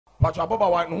Pacho Ababa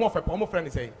wa no of a pomo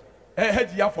friend say.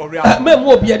 Hajia4real. Me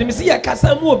mo bia dem se ya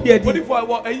kasa mo bia di. What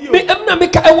for ayi o? Me am na me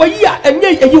ka e wayi a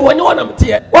enye ayi wonye wona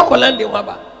mte. Wa kolande wa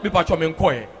ba. Me pacho me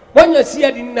nkoe. Wanya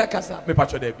sia di na kasa. Me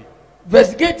pacho there be.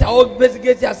 Investigate or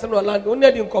investigate asan land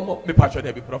only di nkomo. Me pacho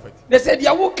there be prophet. They said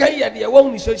ya wo kan ya de wo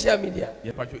hu social media.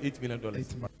 Yeah, pacho $8 million.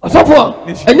 Osofo,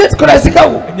 enye tikora sika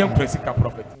wo. Enye nkura sika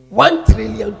prophet.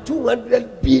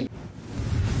 1,200,000,000,000.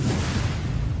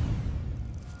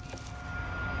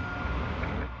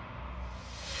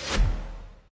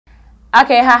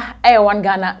 Okay, One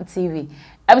Ghana TV.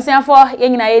 Ebisanfo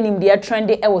yenyina yenim de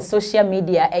trendy e wo social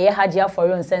media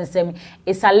Hajia4real nsensem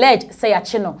is alleged say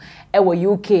achino e wo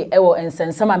UK e wo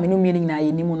nsensem amenu nyina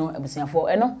yenimu no ebisanfo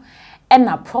eno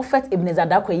na prophet Ibn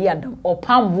Zadako yi adam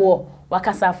Opambour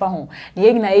wakasa afa ho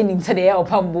yenyina yenim se de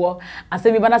Opambour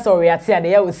asemi bana so react ya de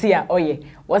ya osi a oye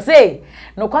wo say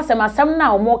no kwasem asem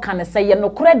na omo kan se ye no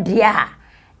kore dia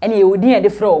ene ye odin e de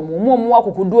fra omo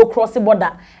akokoduo cross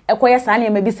border ekoye sa na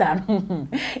ma bisa no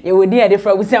ye odin e de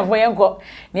fra busiafo yenko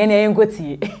ne ne yenko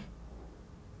tie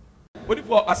odi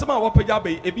for asema wo pagya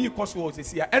be ebi koso o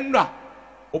sesia enra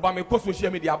oba me koso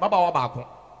social media baba wa baako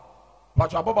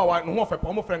pacho ababa wa no ho fe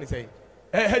pomo friend say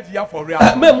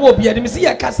Hajia4real. Me mo bia dem se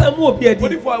ya kasa mo bia di.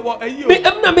 Odi for ayi o? Me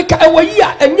am na me ka e wayi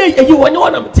a enye ayi wonye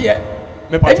wona mte.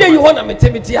 Enye ayi wona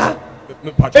mte ha.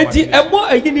 Enti emo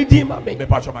ayi ni di ma me. Me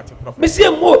pacho mate prophet. Me se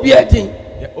mo bia din.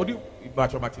 Odi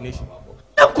pacho matination.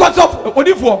 Enkosof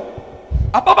Odi for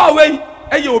ababa we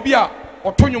eye obi a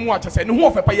otonwom a chese ne ho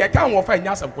ofepa ye kan wo fa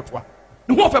nya asem kotoa.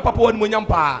 Ne ho ofepa pa woni monyam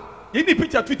pa. Ye ni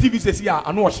picture to TV sesi a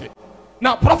ano ohye.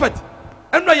 Na prophet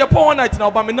enra ye pon one night na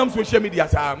oba me nam social media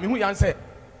sa me hu yan se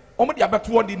omo de abeto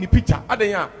won de ni picture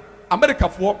adan a America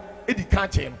fo edi kan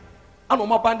che no. Ana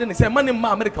omo bande ne se mane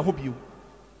ma America ho bio.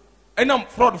 Enam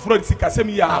fraud sika sem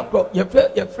ya ye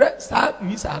fre sa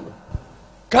visa no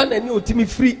Ghana ni otimi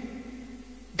free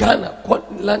Ghana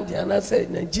land na say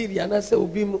Nigeria na say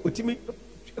obi otimi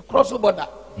cross border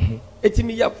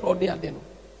etimi ya fraud ya de no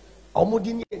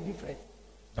omodi ni different.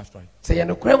 That's right. Say ya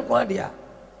no kwem kwa de a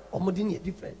omodi ni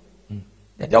different.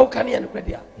 The dey kan ya no kwa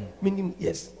de a meaning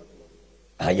yes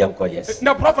I am ko yes.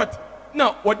 Now prophet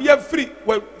now what you free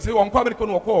well say one kwa America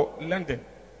no call London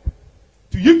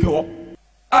to UK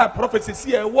prophet says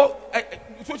here what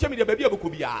social media baby aboko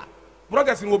bia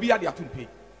broadcast no obi ade ato pay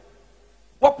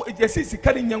what just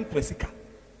sika ni nyam presika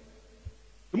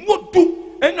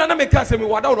modu enwa na me ka se me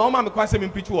wada no ma me kwa se me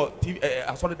picture o TV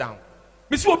asole down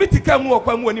me se obi tika mu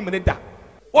okwa mu ani me da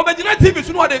wo be gina TV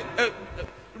so no de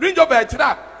range of a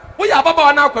chira wo ya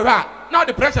baba na akwa na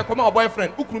the pressure come our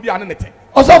boyfriend ukunu bia ne nete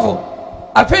osofo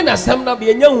afi na sam na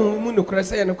be nya hu mu no kure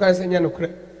se ye no kwa se nya no kure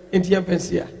enti ya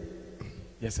pensia.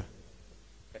 Yes sir.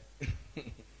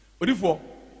 Odifo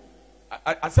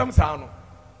asem sa no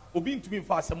obi ntumi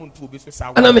mfa asem ntu obi so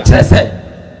sa ana me kire se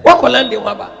wakolande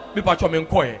waba me pacho me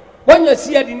nkoe wanya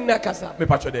sia di na kasa me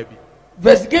pacho there be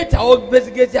investigate or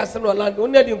investigate asem no land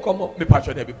only di nkomo me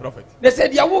pacho there be prophet they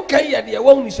said ya wo kan ya de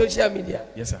wo hu social media.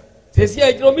 Yes sir. Say sia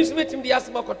you miss meeting di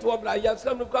asem akoto obla ya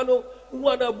asem no kwa no hu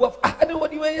ana abu ade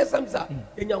wodi we yesam sa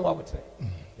enya ho abotre.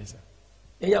 Yes sir.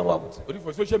 Enya ho abotre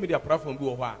Odifo social media platform bi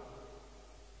wo ho a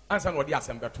ansa no di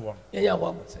asem beto enya ho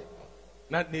abotre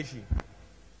na nation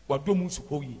wadomu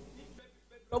sukoyi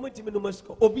omuntimi no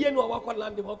masko obie no wakọ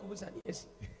land wakobusa ni yes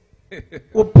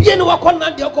obie no wakọ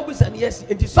land wakobusa ni yes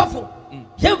enti sofo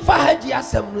yemfa haji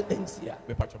asem no ensia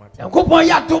me pacho mate yankopon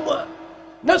ya domo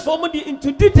na so mo di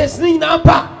into details ni na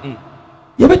pa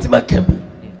yebetima kan bi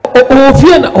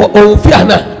ofia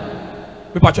na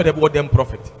me pacho there be dem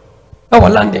prophet e wo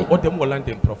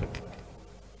land prophet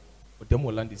dem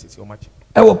land is your match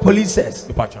e wo polices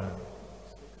me pacho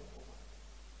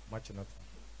match not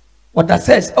what that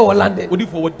says oh London odi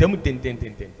for what them den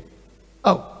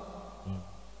oh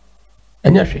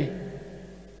enya hwe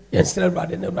yen sel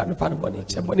brother na brother fa no boni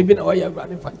che boni bi na o ya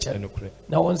brother fa che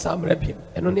na won sam rabim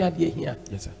eno ne ade ehia.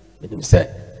 Yes sir. Menim se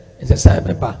ense sai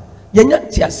beba yenya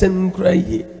ti asem kura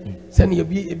yi se ne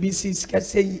bi ABC ska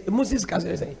sei Moses ska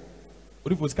sei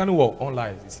odi for scan wo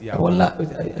online this year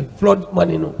online flood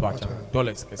money no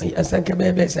dollars asanke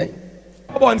bebe sei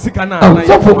abo nsika na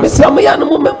so for mesam ya no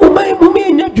mo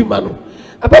nya dwuma no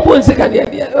ababo nsika ne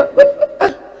dia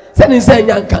se ne nsa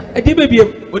nyanka e de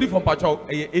bebiem odi for pacho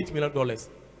 $8 million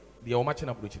the o match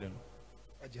na brochire no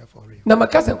Hajia4real na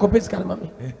makasa kopes kan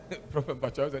mami prophet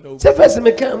pacho no se first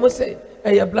me kan mo say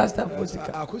e blaster for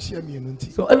sika akosia mienu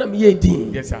nti so ana me ye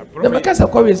din. Yes sir. Na makasa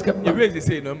kopes kan you raise they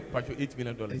say no pacho $8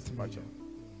 million pacho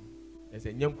yes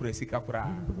nyam kura sika kura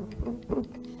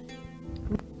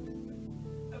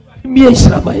Mie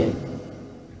Israel.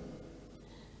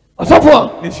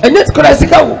 Osofo, enet kura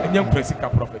sika wo. Enyam kura sika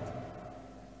prophet.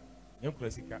 Yam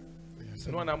Cressica.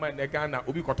 No one among the Ghana,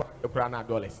 Obi Cotton, the Prana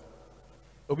dollars.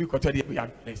 Obi Cotton, the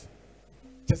dollars.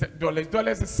 Just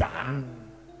dollars, sir.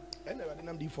 And I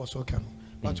didn't for so come.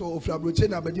 But if you are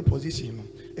rotating a better position,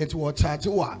 and to charge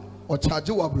you or charge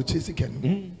you a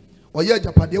brutiscan. Or yet,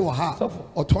 Japade or ha,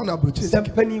 or turn a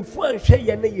brutiscan. Penny for a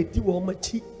share, you do all my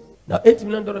cheap. Now $8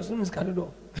 million soon is Canada.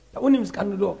 I won't even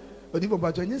Canada. But even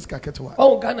about Chinese Kakatoa.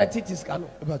 Oh, Ghana Titis Cano.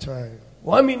 But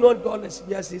 $1 million,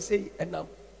 yes, they say, and now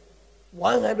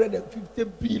 150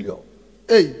 billion.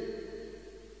 Hey,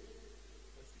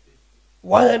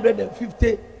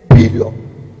 150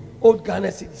 billion. Old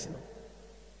Ghana citizen.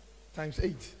 times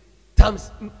 8.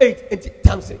 Times 8,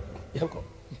 times 8. Yanko.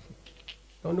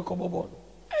 Don't look over.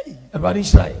 Hey, about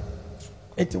Israel.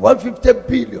 It's 150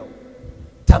 billion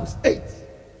times 8.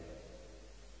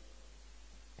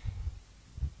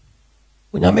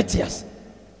 When I met yes.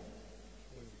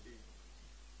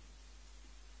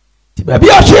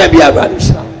 Maybe I should be about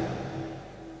Israel.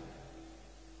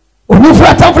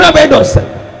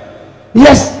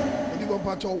 Yes.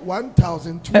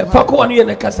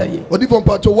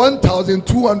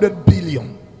 1,200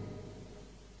 billion.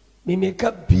 Me make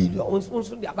a billion.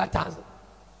 Also, the about 1,000.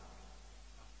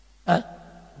 Huh?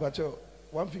 But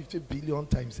 150 billion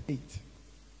times 8.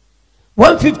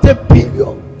 150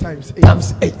 billion times 8.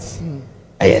 Times 8.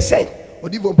 I said.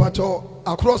 What even pato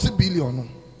across a billion?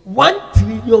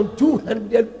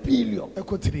 1,200 billion.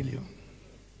 Equal trillion.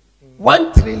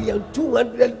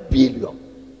 1,200 billion.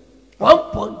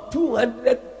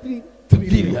 1.200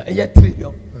 billion. A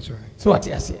trillion. That's right. So what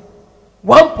I say?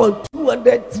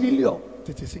 1.200 trillion.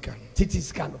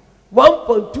 Titiscano.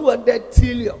 1.200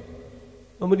 trillion.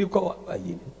 Nobody call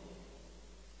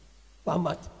one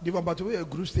month. Even but we a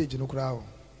group stage in the crowd.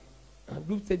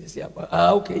 Group stage is here.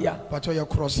 Okay, yeah. But your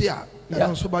cross here.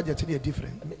 And so budget is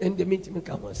different. In the meeting,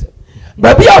 come on, say.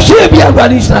 But we are sure we are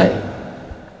going to say.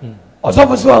 Also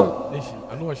for song.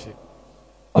 I know she.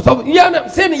 Also, Yana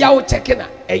saying you are checking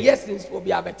a yes, this will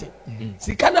be a better.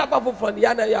 See, can I have from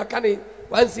Yana? You can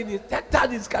one city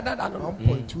that is Canada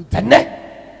 1.2 and then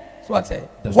so I say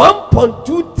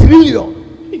 1.2 trillion.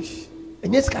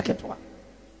 And yes, Kaketwa.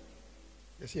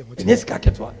 And yes,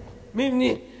 Kaketwa.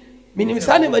 Meaning,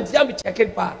 Sunday, I'm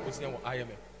checking pa.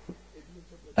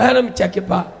 I am checking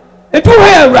pa. It will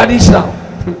have radish now.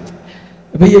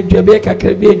 Be a Jamaica,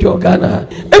 be a Ghana.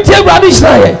 And tell radish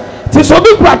now. It's so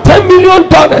big for $10 million,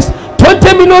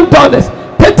 $20 million,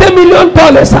 $30 million.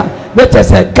 Let us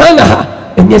say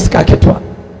Ghana and yes, Kaketwa.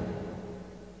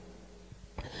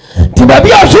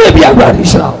 Tibabi, I'll show you a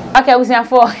radish now. Okay, we see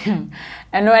for.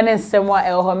 And no one somewhere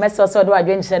else. Message so do I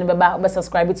join channel be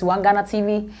subscribe to One Ghana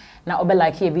TV. Now obe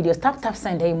like here videos. Tap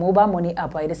send a mobile money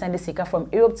app. I send the sika from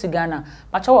Europe to Ghana.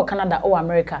 Pacho Canada or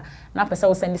America. Now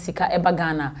person send the sika eba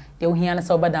Ghana. They will hear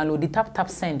so download the tap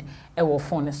send e wo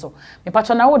phone so. Me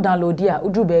pacho na wo download dia.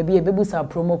 Udru baby e bebu sa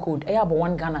promo code. E abo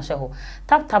One Ghana sheho.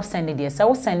 Tap send it there. So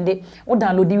wo send it. Wo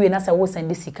download the way na say wo send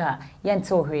the sika.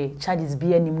 Yente hwe charges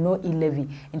be anim no e-levy.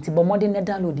 Inti bomode ne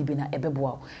download bi na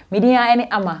ebeboa. Media any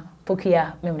ama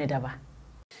Pokia Memnedaba.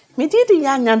 Me did the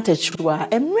young antechua,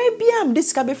 and maybe I'm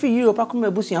discovered for Europe. I come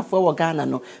a bushing for Ghana.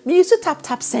 No, me used to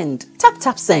tap send.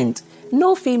 Tap send.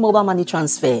 No fee mobile money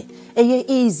transfer. Aye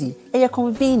easy, aye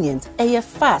convenient, aye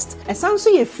fast. And sounds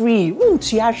so free.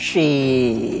 Won't you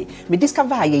share? Me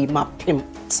discover ye map him.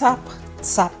 Tap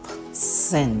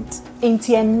send.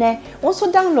 Intienne. Also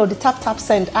download the tap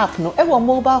send app. No, ever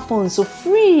mobile phone so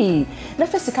free. Na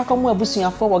first come we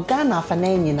bushing for Ghana for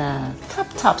na.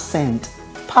 Tap send.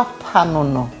 Papa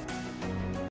no.